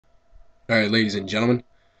Alright, ladies and gentlemen,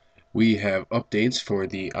 we have updates for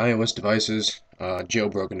the iOS devices,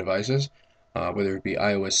 jailbroken devices, whether it be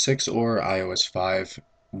iOS 6 or iOS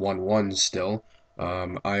 5.1.1 still.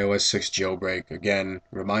 iOS 6 jailbreak, again,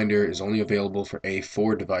 reminder, is only available for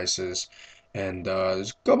A4 devices, and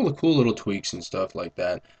there's a couple of cool little tweaks and stuff like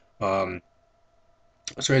that. Um,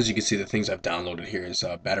 so as you can see, the things I've downloaded here is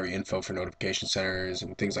battery info for notification centers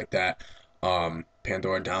and things like that.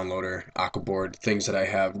 Pandora downloader, Aquaboard, things that I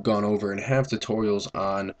have gone over and have tutorials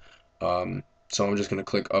on. So I'm just going to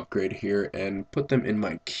click upgrade here and put them in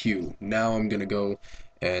my queue. Now I'm going to go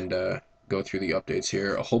and go through the updates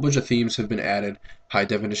here. A whole bunch of themes have been added. High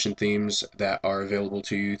definition themes that are available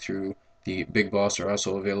to you through the Big Boss are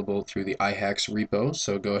also available through the iHacks repo.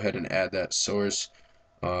 So go ahead and add that source.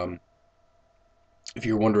 Um, if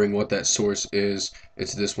you're wondering what that source is,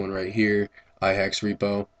 it's this one right here, iHacks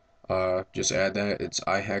repo. Just add that. It's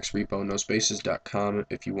iHacksRepo, no spaces.com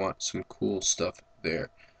if you want some cool stuff there.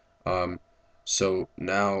 Um, so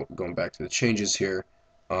now going back to the changes here,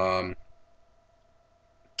 I'm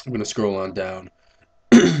gonna scroll on down,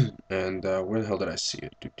 and where the hell did I see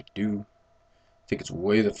it? I think it's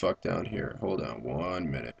way the fuck down here. Hold on 1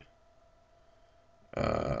 minute.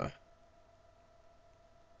 Uh,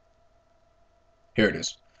 Here it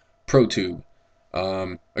is. ProTube.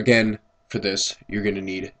 Again, for this, you're going to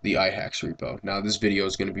need the iHacks repo. Now, this video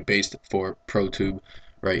is going to be based for ProTube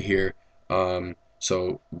right here.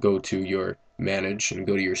 So go to your manage and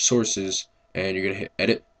go to your sources, and you're going to hit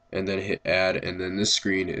edit and then hit add, and then this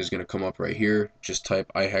screen is going to come up right here. Just type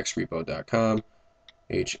ihacksrepo.com,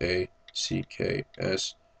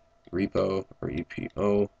 HACKS repo or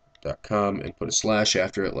EPO.com, and put a slash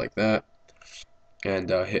after it like that, and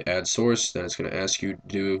hit add source. Then it's going to ask you to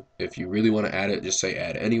do, if you really want to add it, just say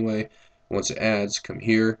add anyway. Once it adds, come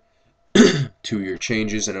here to your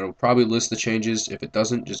changes, and it'll probably list the changes. If it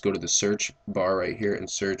doesn't, just go to the search bar right here and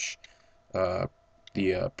search the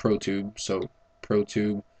ProTube. So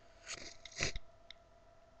ProTube,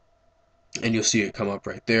 and you'll see it come up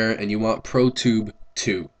right there. And you want ProTube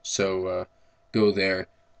 2, so go there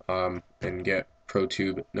and get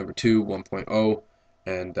ProTube number 2 1.0.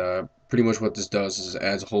 And pretty much what this does is it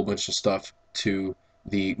adds a whole bunch of stuff to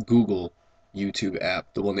the Google YouTube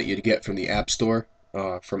app, the one that you'd get from the App Store,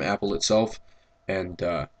 from Apple itself. And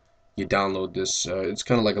you download this. It's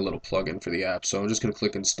kind of like a little plugin for the app. So I'm just going to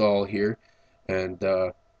click install here and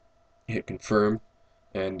hit confirm.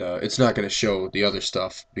 And it's not going to show the other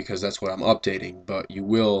stuff because that's what I'm updating, but you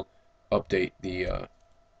will update the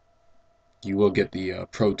you will get the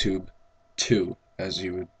ProTube 2, as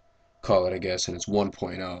you would call it, I guess, and it's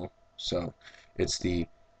 1.0. So it's the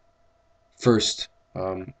first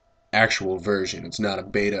actual version. It's not a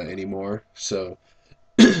beta anymore, so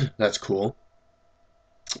that's cool.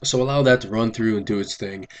 So allow that to run through and do its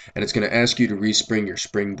thing, and it's going to ask you to respring your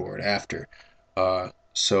springboard after.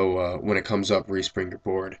 So when it comes up, respring your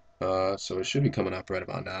board. So it should be coming up right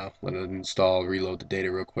about now. Let it install, reload the data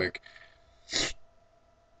real quick.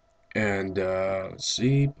 And let's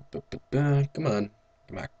see. Come on.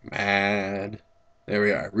 Come on. Man. There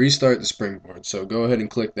we are. Restart the springboard. So go ahead and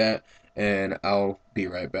click that, and I'll be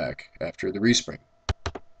right back after the respring.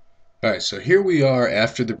 Alright, so here we are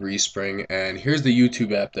after the respring, and here's the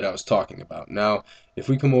YouTube app that I was talking about. Now, if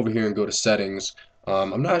we come over here and go to settings,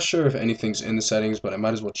 I'm not sure if anything's in the settings, but I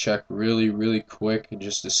might as well check really quick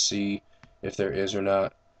just to see if there is or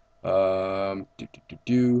not. Nope,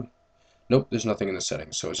 there's nothing in the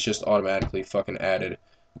settings, so it's just automatically fucking added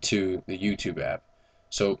to the YouTube app.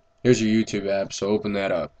 So here's your YouTube app, so open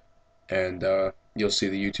that up, and you'll see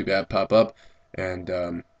the YouTube app pop up,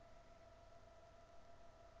 and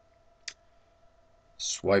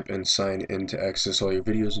swipe and sign in to access all your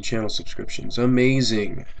videos and channel subscriptions.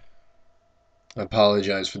 Amazing. I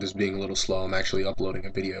apologize for this being a little slow. I'm actually uploading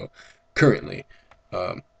a video currently.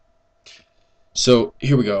 Um, so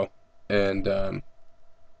here we go. And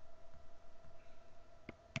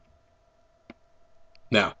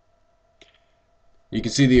now, you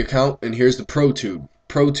can see the account, and here's the ProTube.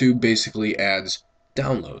 ProTube basically adds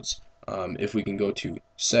downloads. If we can go to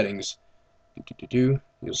settings, you'll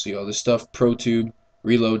see all this stuff. ProTube,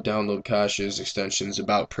 reload, download caches, extensions,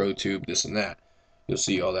 about ProTube, this and that. You'll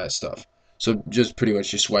see all that stuff. So just pretty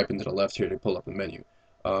much you swipe into the left here to pull up the menu.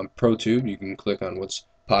 ProTube, you can click on what's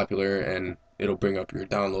popular, and it'll bring up your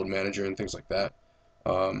download manager and things like that.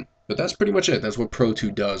 But that's pretty much it. That's what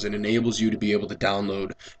ProTube does. It enables you to be able to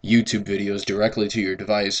download YouTube videos directly to your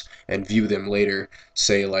device and view them later,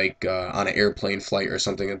 say like on an airplane flight or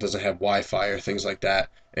something that doesn't have Wi-Fi or things like that,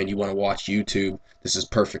 and you want to watch YouTube. This is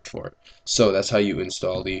perfect for it. So that's how you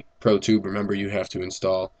install the ProTube. Remember, you have to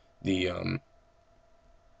install the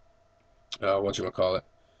whatchamacallit,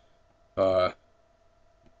 uh,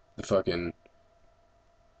 the fucking,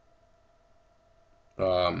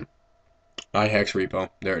 um, iHex repo.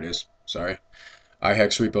 There it is. Sorry.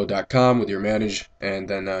 iHexrepo.com with your manage, and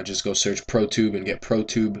then just go search ProTube and get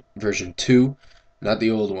ProTube version 2, not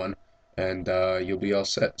the old one, and you'll be all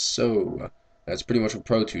set. So that's pretty much what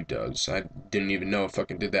ProTube does. I didn't even know it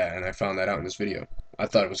fucking did that, and I found that out in this video. I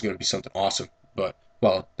thought it was going to be something awesome, but,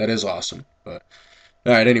 well, that is awesome, but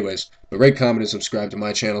alright, anyways, but rate, comment, and subscribe to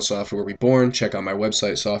my channel, Software Reborn. Check out my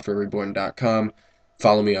website, softwarereborn.com.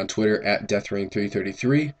 Follow me on Twitter at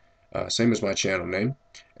DeathRain333, same as my channel name.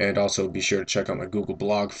 And also be sure to check out my Google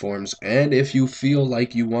blog forms. And if you feel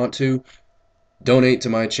like you want to, donate to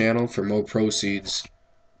my channel for more proceeds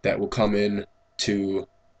that will come in to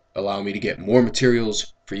allow me to get more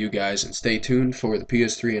materials for you guys. And stay tuned for the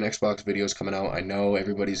PS3 and Xbox videos coming out. I know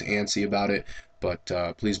everybody's antsy about it, but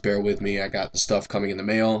please bear with me. I got the stuff coming in the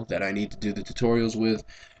mail that I need to do the tutorials with,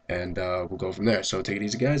 and we'll go from there. So take it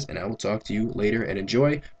easy, guys, and I will talk to you later, and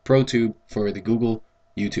enjoy ProTube for the Google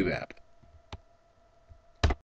YouTube app.